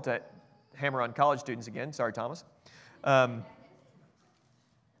 18-year-old, to hammer on college students again, sorry, Thomas. The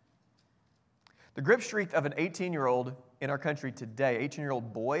grip strength of an 18-year-old in our country today,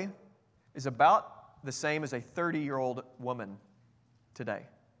 18-year-old boy, is about the same as a 30-year-old woman today.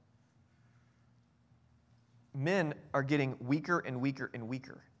 Men are getting weaker and weaker and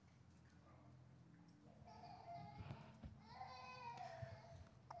weaker.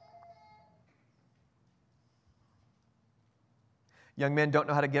 Young men don't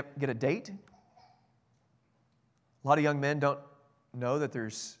know how to get a date. A lot of young men don't know that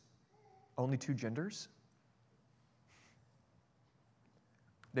there's only two genders.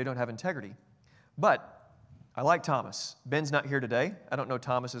 They don't have integrity. But I like Thomas. Ben's not here today. I don't know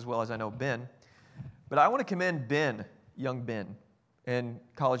Thomas as well as I know Ben. But I want to commend Ben, young Ben, and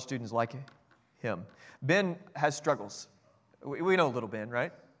college students like him. Ben has struggles. We know little Ben,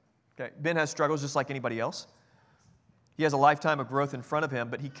 right? Okay. Ben has struggles just like anybody else. He has a lifetime of growth in front of him,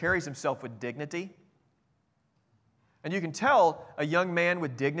 but he carries himself with dignity. And you can tell a young man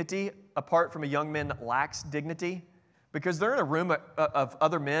with dignity apart from a young man that lacks dignity because they're in a room of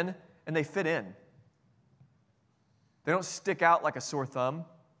other men and they fit in. They don't stick out like a sore thumb.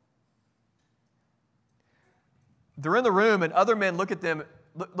 They're in the room and other men look at them,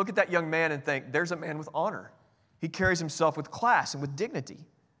 look at that young man and think, there's a man with honor. He carries himself with class and with dignity.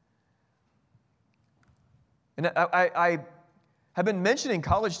 And I have been mentioning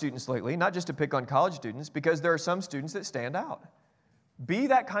college students lately, not just to pick on college students, because there are some students that stand out. Be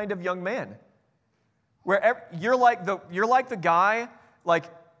that kind of young man. Where you're like the guy, like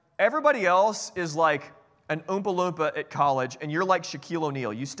everybody else is like an Oompa Loompa at college, and you're like Shaquille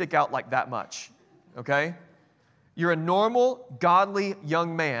O'Neal. You stick out like that much, okay? You're a normal, godly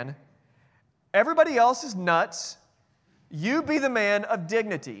young man. Everybody else is nuts. You be the man of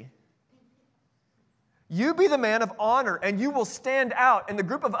dignity. You be the man of honor, and you will stand out in the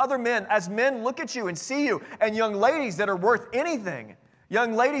group of other men as men look at you and see you, and young ladies that are worth anything,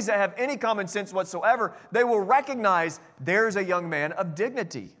 young ladies that have any common sense whatsoever, they will recognize there's a young man of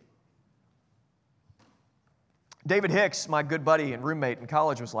dignity. David Hicks, my good buddy and roommate in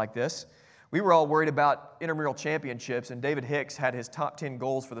college, was like this. We were all worried about intramural championships, and David Hicks had his top 10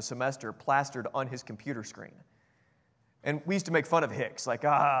 goals for the semester plastered on his computer screen. And we used to make fun of Hicks, like,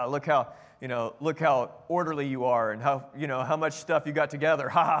 look how orderly you are and how much stuff you got together.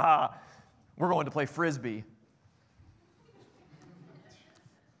 Ha ha ha. We're going to play Frisbee.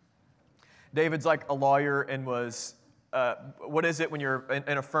 David's like a lawyer and was, what is it when you're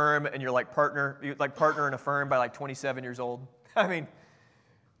in a firm and you're partner in a firm by 27 years old? I mean,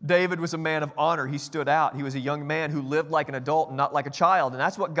 David was a man of honor. He stood out. He was a young man who lived like an adult and not like a child. And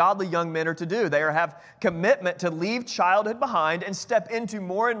that's what godly young men are to do. They have commitment to leave childhood behind and step into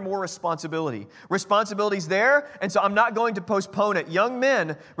more and more responsibility. Responsibility's there, and so I'm not going to postpone it. Young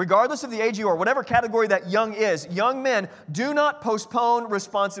men, regardless of the age you are, whatever category that young is, young men do not postpone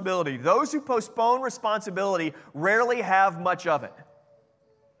responsibility. Those who postpone responsibility rarely have much of it.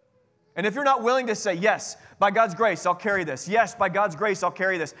 And if you're not willing to say, yes, by God's grace, I'll carry this. Yes, by God's grace, I'll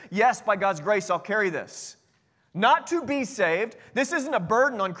carry this. Yes, by God's grace, I'll carry this. Not to be saved. This isn't a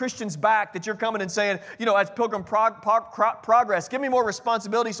burden on Christians' back that you're coming and saying, as Pilgrim Progress, give me more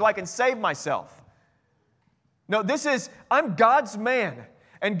responsibility so I can save myself. No, this is, I'm God's man.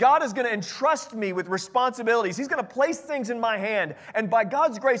 And God is going to entrust me with responsibilities. He's going to place things in my hand. And by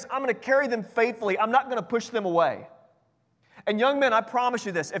God's grace, I'm going to carry them faithfully. I'm not going to push them away. And young men, I promise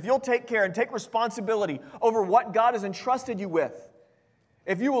you this, if you'll take care and take responsibility over what God has entrusted you with,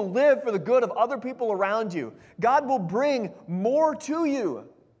 if you will live for the good of other people around you, God will bring more to you.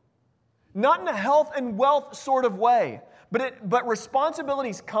 Not in a health and wealth sort of way, but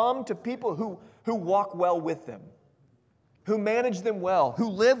responsibilities come to people who walk well with them, who manage them well, who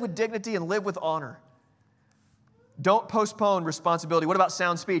live with dignity and live with honor. Don't postpone responsibility. What about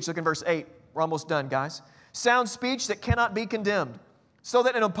sound speech? Look in verse 8. We're almost done, guys. Sound speech that cannot be condemned, so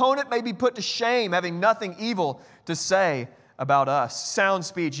that an opponent may be put to shame, having nothing evil to say about us. Sound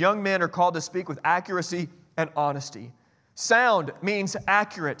speech. Young men are called to speak with accuracy and honesty. Sound means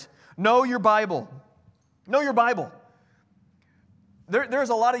accurate. Know your Bible. Know your Bible. There's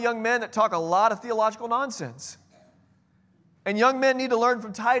a lot of young men that talk a lot of theological nonsense. And young men need to learn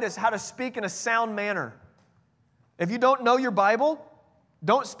from Titus how to speak in a sound manner. If you don't know your Bible,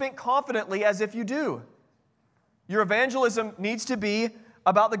 don't speak confidently as if you do. Your evangelism needs to be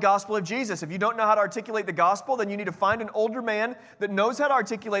about the gospel of Jesus. If you don't know how to articulate the gospel, then you need to find an older man that knows how to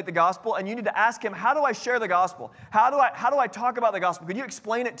articulate the gospel, and you need to ask him, how do I share the gospel? How do I talk about the gospel? Could you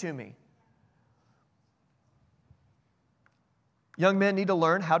explain it to me? Young men need to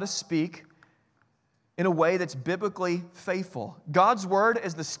learn how to speak in a way that's biblically faithful. God's word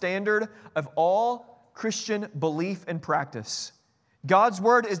is the standard of all Christian belief and practice. God's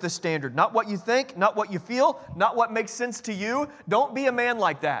word is the standard, not what you think, not what you feel, not what makes sense to you. Don't be a man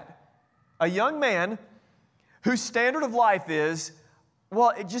like that. A young man whose standard of life is, well,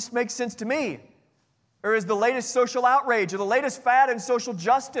 it just makes sense to me, or is the latest social outrage or the latest fad in social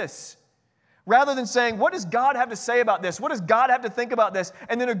justice. Rather than saying, what does God have to say about this? What does God have to think about this?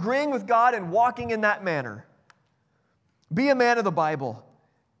 And then agreeing with God and walking in that manner. Be a man of the Bible.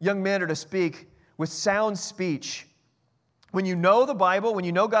 Young men are to speak with sound speech. When you know the Bible, when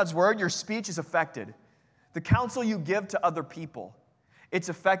you know God's word, your speech is affected. The counsel you give to other people, it's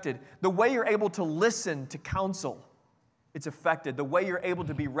affected. The way you're able to listen to counsel, it's affected. The way you're able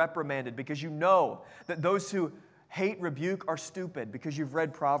to be reprimanded, because you know that those who hate rebuke are stupid, because you've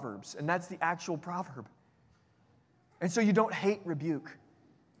read Proverbs, and that's the actual proverb. And so you don't hate rebuke,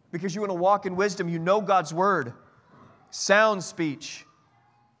 because you want to walk in wisdom. You know God's word. Sound speech.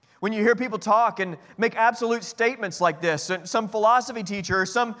 When you hear people talk and make absolute statements like this, and some philosophy teacher or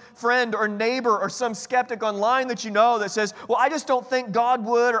some friend or neighbor or some skeptic online that you know that says, well, I just don't think God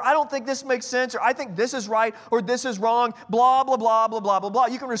would, or I don't think this makes sense, or I think this is right, or this is wrong, blah, blah, blah, blah, blah, blah, blah.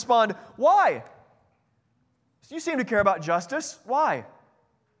 You can respond, why? You seem to care about justice. Why?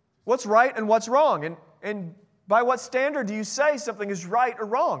 What's right and what's wrong? And by what standard do you say something is right or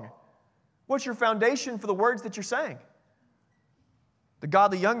wrong? What's your foundation for the words that you're saying? The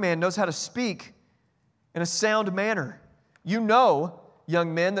godly young man knows how to speak in a sound manner. You know,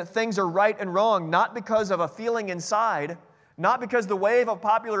 young men, that things are right and wrong, not because of a feeling inside, not because of the wave of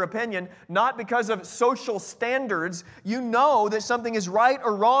popular opinion, not because of social standards. You know that something is right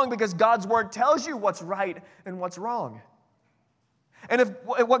or wrong because God's word tells you what's right and what's wrong. And if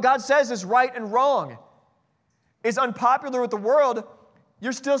what God says is right and wrong is unpopular with the world,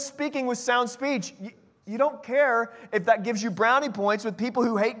 you're still speaking with sound speech. You don't care if that gives you brownie points with people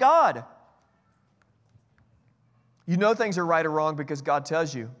who hate God. You know things are right or wrong because God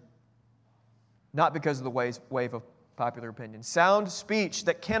tells you, not because of the wave of popular opinion. Sound speech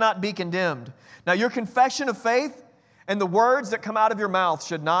that cannot be condemned. Now, your confession of faith and the words that come out of your mouth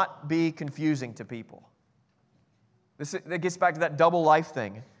should not be confusing to people. That gets back to that double life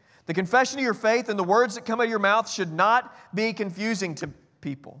thing. The confession of your faith and the words that come out of your mouth should not be confusing to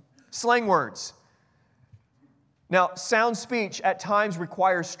people. Slang words. Now, sound speech at times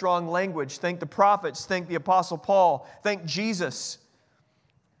requires strong language. Think the prophets, think the Apostle Paul, think Jesus.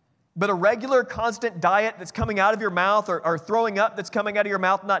 But a regular, constant diet that's coming out of your mouth, or throwing up that's coming out of your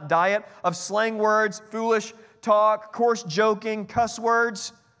mouth, not diet, of slang words, foolish talk, coarse joking, cuss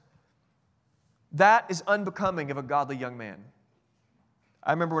words, that is unbecoming of a godly young man.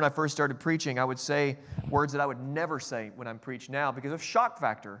 I remember when I first started preaching, I would say words that I would never say when I'm preached now because of shock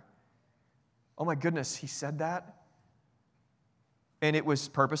factor. Oh my goodness, he said that? And it was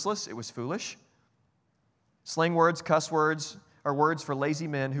purposeless, it was foolish. Slang words, cuss words, are words for lazy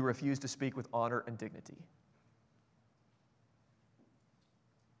men who refuse to speak with honor and dignity.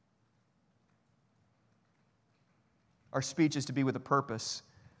 Our speech is to be with a purpose.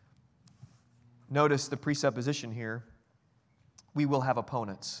 Notice the presupposition here. We will have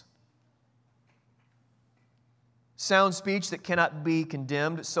opponents. Sound speech that cannot be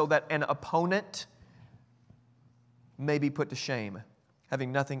condemned, so that an opponent may be put to shame,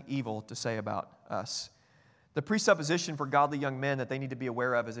 having nothing evil to say about us. The presupposition for godly young men that they need to be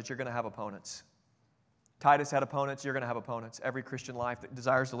aware of is that you're going to have opponents. Titus had opponents, you're going to have opponents. Every Christian life that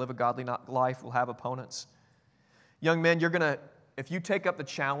desires to live a godly life will have opponents. Young men, if you take up the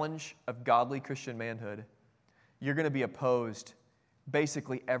challenge of godly Christian manhood, you're going to be opposed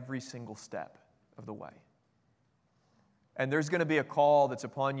basically every single step of the way. And there's going to be a call that's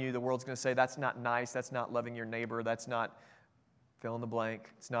upon you. The world's going to say, that's not nice, that's not loving your neighbor, that's not fill in the blank,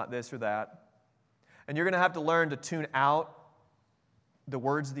 it's not this or that. And you're going to have to learn to tune out the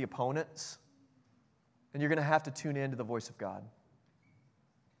words of the opponents, and you're going to have to tune in to the voice of God.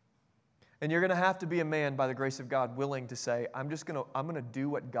 And you're going to have to be a man, by the grace of God, willing to say, I'm going to do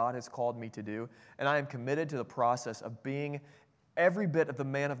what God has called me to do, and I am committed to the process of being every bit of the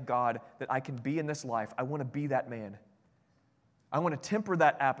man of God that I can be in this life. I want to be that man. I want to temper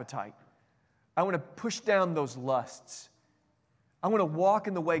that appetite. I want to push down those lusts. I want to walk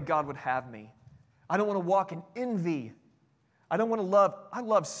in the way God would have me. I don't want to walk in envy. I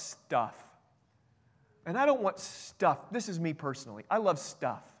love stuff. And I don't want stuff. This is me personally. I love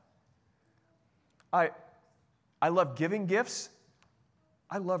stuff. I love giving gifts.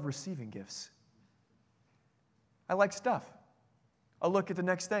 I love receiving gifts. I like stuff. I'll look at the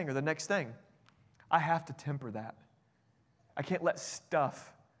next thing or the next thing. I have to temper that. I can't let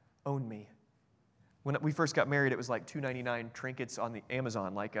stuff own me. When we first got married, it was like $2.99 trinkets on the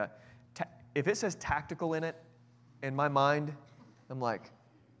Amazon. If it says tactical in it, in my mind, I'm like,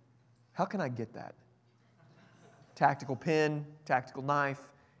 how can I get that? Tactical pen, tactical knife,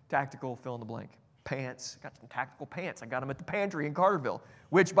 tactical fill in the blank. Pants. Got some tactical pants. I got them at the pantry in Carterville,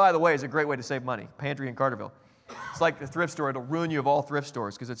 which, by the way, is a great way to save money. Pantry in Carterville. It's like the thrift store. It'll ruin you of all thrift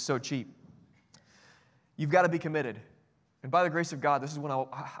stores because it's so cheap. You've got to be committed. And by the grace of God, this is when I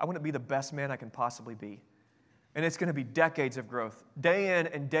want to be the best man I can possibly be. And it's going to be decades of growth, day in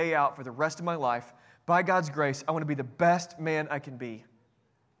and day out for the rest of my life. By God's grace, I want to be the best man I can be.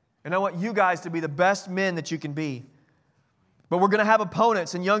 And I want you guys to be the best men that you can be. But we're going to have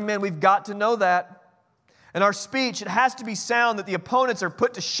opponents, and young men, we've got to know that. In our speech, it has to be sound that the opponents are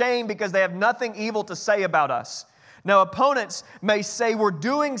put to shame because they have nothing evil to say about us. Now, opponents may say we're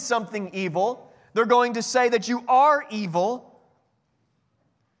doing something evil. They're going to say that you are evil,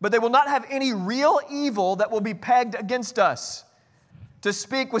 but they will not have any real evil that will be pegged against us. To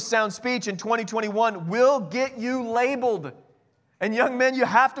speak with sound speech in 2021 will get you labeled. And young men, you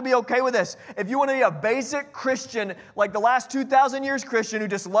have to be okay with this. If you want to be a basic Christian, like the last 2,000 years Christian who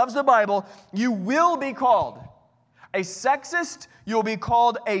just loves the Bible, you will be called a sexist, you will be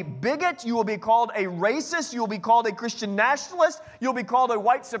called a bigot, you will be called a racist, you will be called a Christian nationalist, you'll be called a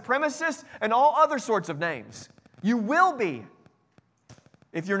white supremacist, and all other sorts of names. You will be,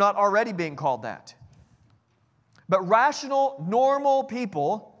 if you're not already being called that. But rational, normal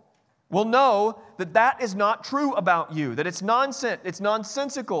people will know that that is not true about you, that it's nonsense, it's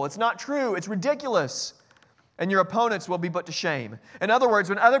nonsensical, it's not true, it's ridiculous. And your opponents will be put to shame. In other words,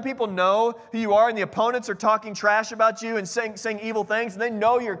 when other people know who you are and the opponents are talking trash about you and saying evil things, and they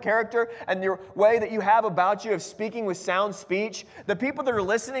know your character and your way that you have about you of speaking with sound speech, the people that are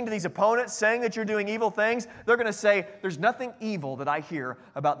listening to these opponents saying that you're doing evil things, they're going to say, there's nothing evil that I hear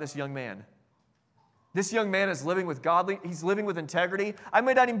about this young man. This young man is living with he's living with integrity. I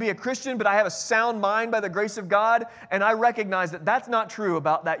may not even be a Christian, but I have a sound mind by the grace of God, and I recognize that that's not true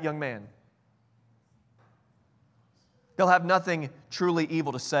about that young man. They'll have nothing truly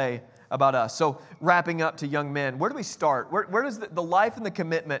evil to say about us. So wrapping up to young men, where do we start? Where does the life and the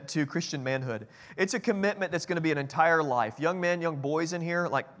commitment to Christian manhood? It's a commitment that's going to be an entire life. Young men, young boys in here,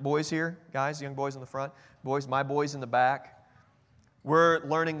 like boys here, guys, young boys in the front, boys, my boys in the back. We're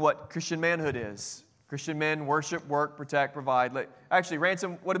learning what Christian manhood is. Christian men worship, work, protect, provide. Actually,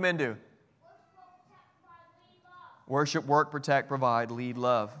 Ransom, what do men do? Worship, work, protect, provide, lead,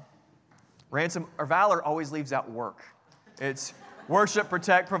 love. Ransom or Valor always leaves out work. It's worship,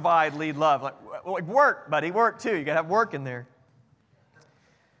 protect, provide, lead, love. Like work, buddy, work too. You got to have work in there.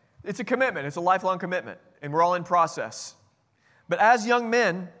 It's a commitment. It's a lifelong commitment, and we're all in process. But as young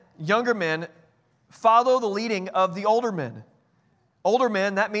men, younger men, follow the leading of the older men. Older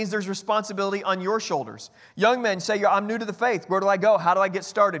men, that means there's responsibility on your shoulders. Young men say, I'm new to the faith. Where do I go? How do I get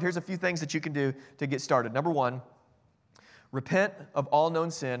started? Here's a few things that you can do to get started. Number one, repent of all known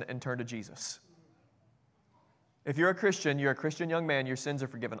sin and turn to Jesus. If you're a Christian young man, your sins are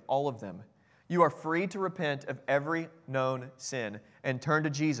forgiven, all of them. You are free to repent of every known sin and turn to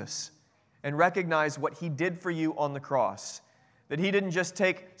Jesus and recognize what He did for you on the cross. That He didn't just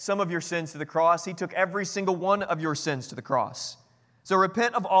take some of your sins to the cross, He took every single one of your sins to the cross. So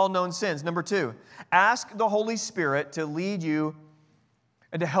repent of all known sins. Number two, ask the Holy Spirit to lead you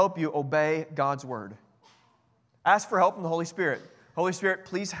and to help you obey God's word. Ask for help from the Holy Spirit. Holy Spirit,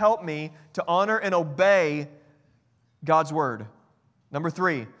 please help me to honor and obey God's word. Number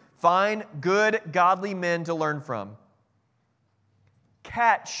three, find good, godly men to learn from.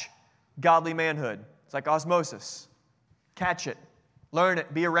 Catch godly manhood. It's like osmosis. Catch it. Learn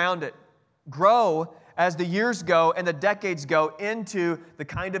it. Be around it. Grow as the years go and the decades go into the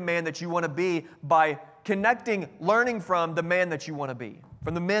kind of man that you want to be by connecting, learning from the man that you want to be,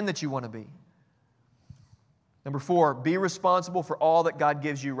 from the men that you want to be. Number four, be responsible for all that God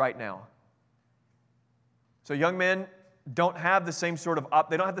gives you right now. So young men don't have the same sort of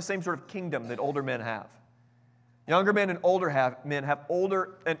they don't have the same sort of kingdom that older men have. Younger men and older men have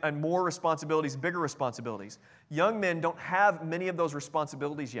older and more responsibilities, bigger responsibilities. Young men don't have many of those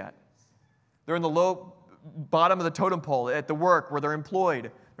responsibilities yet. They're in the low bottom of the totem pole at the work where they're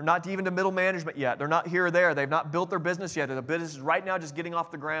employed. They're not even to middle management yet. They're not here or there. They've not built their business yet. The business is right now just getting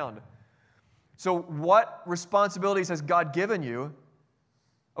off the ground. So what responsibilities has God given you?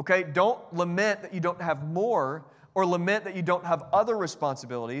 Okay, don't lament that you don't have more or lament that you don't have other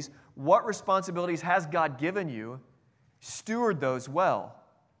responsibilities. What responsibilities has God given you? Steward those well.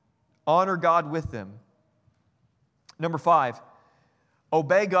 Honor God with them. Number 5,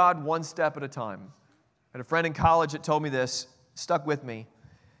 obey God one step at a time. I had a friend in college that told me this, stuck with me.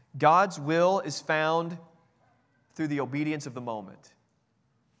 God's will is found through the obedience of the moment.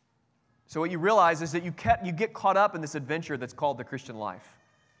 So what you realize is that you get caught up in this adventure that's called the Christian life.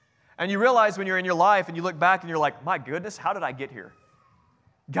 And you realize when you're in your life and you look back and you're like, my goodness, how did I get here?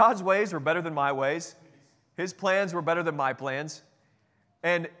 God's ways were better than my ways. His plans were better than my plans.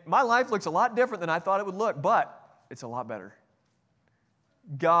 And my life looks a lot different than I thought it would look, but it's a lot better.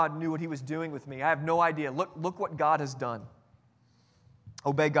 God knew what He was doing with me. I have no idea. Look what God has done.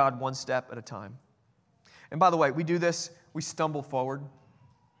 Obey God one step at a time. And by the way, we do this, we stumble forward.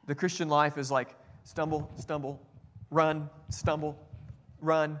 The Christian life is like stumble, run,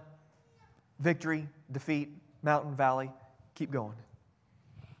 victory, defeat, mountain, valley, keep going.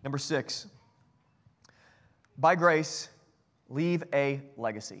 Number 6, by grace, leave a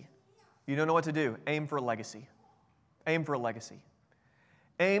legacy. You don't know what to do. Aim for a legacy. Aim for a legacy.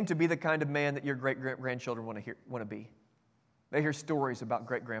 Aim to be the kind of man that your great-grandchildren want to be. They hear stories about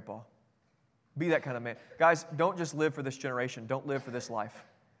great-grandpa. Be that kind of man. Guys, don't just live for this generation. Don't live for this life.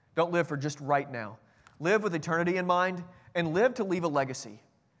 Don't live for just right now. Live with eternity in mind and live to leave a legacy.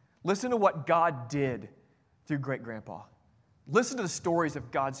 Listen to what God did through great-grandpa. Listen to the stories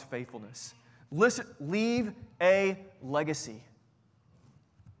of God's faithfulness. Leave a legacy.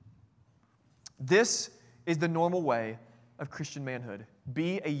 This is the normal way of Christian manhood.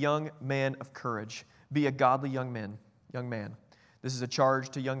 Be a young man of courage. Be a godly young man. This is a charge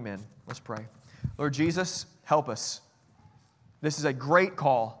to young men. Let's pray. Lord Jesus, help us. This is a great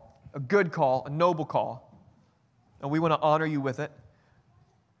call, a good call, a noble call. And we want to honor you with it.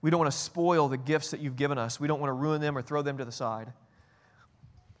 We don't want to spoil the gifts that you've given us. We don't want to ruin them or throw them to the side.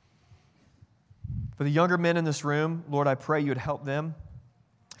 For the younger men in this room, Lord, I pray you would help them.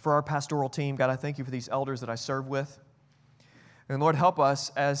 For our pastoral team, God, I thank you for these elders that I serve with. And Lord, help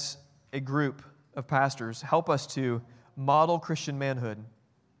us as a group of pastors. Help us to model Christian manhood.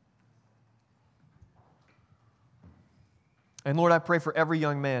 And Lord, I pray for every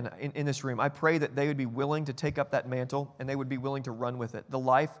young man in this room. I pray that they would be willing to take up that mantle and they would be willing to run with it. The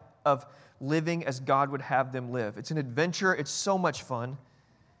life of living as God would have them live. It's an adventure. It's so much fun.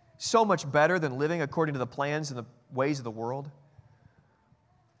 So much better than living according to the plans and the ways of the world.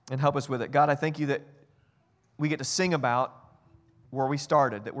 And help us with it. God, I thank you that we get to sing about where we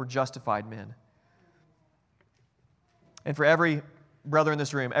started, that we're justified men. And for every brother in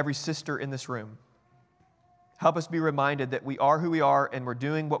this room, every sister in this room, help us be reminded that we are who we are and we're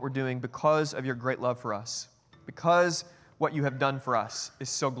doing what we're doing because of your great love for us. Because what you have done for us is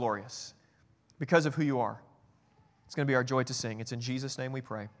so glorious. Because of who you are. It's going to be our joy to sing. It's in Jesus' name we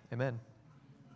pray. Amen.